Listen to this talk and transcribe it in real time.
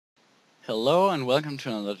Hello and welcome to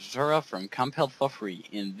another tutorial from Compelled for Free.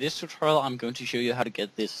 In this tutorial I'm going to show you how to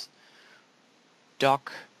get this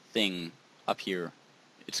dock thing up here.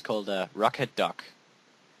 It's called a rocket dock.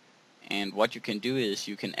 And what you can do is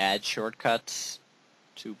you can add shortcuts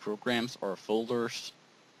to programs or folders,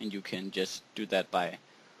 and you can just do that by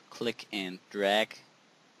click and drag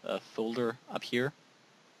a folder up here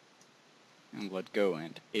and let go,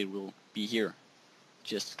 and it will be here.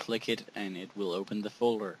 Just click it and it will open the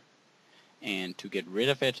folder. And to get rid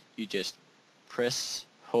of it, you just press,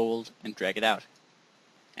 hold, and drag it out.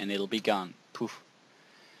 And it'll be gone. Poof.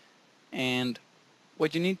 And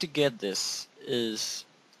what you need to get this is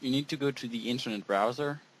you need to go to the internet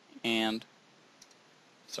browser and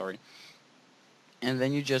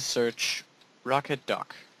then you just search Rocket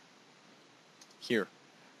Dock here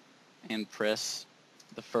and press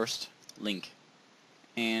the first link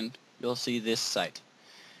and you'll see this site.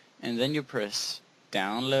 And then you press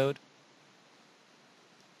download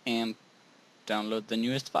and download the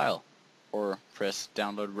newest file, or press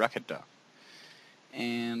download Rocket Dock.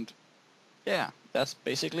 And yeah, that's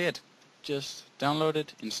basically it. Just download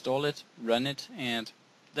it, install it, run it, and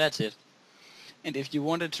that's it. And if you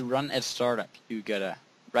want it to run at startup, you gotta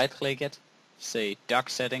right click it, say dock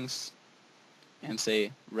settings, and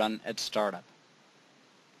say run at startup,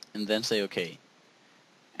 and then say OK.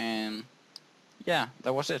 And yeah,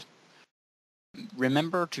 that was it.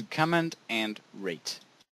 Remember to comment and rate.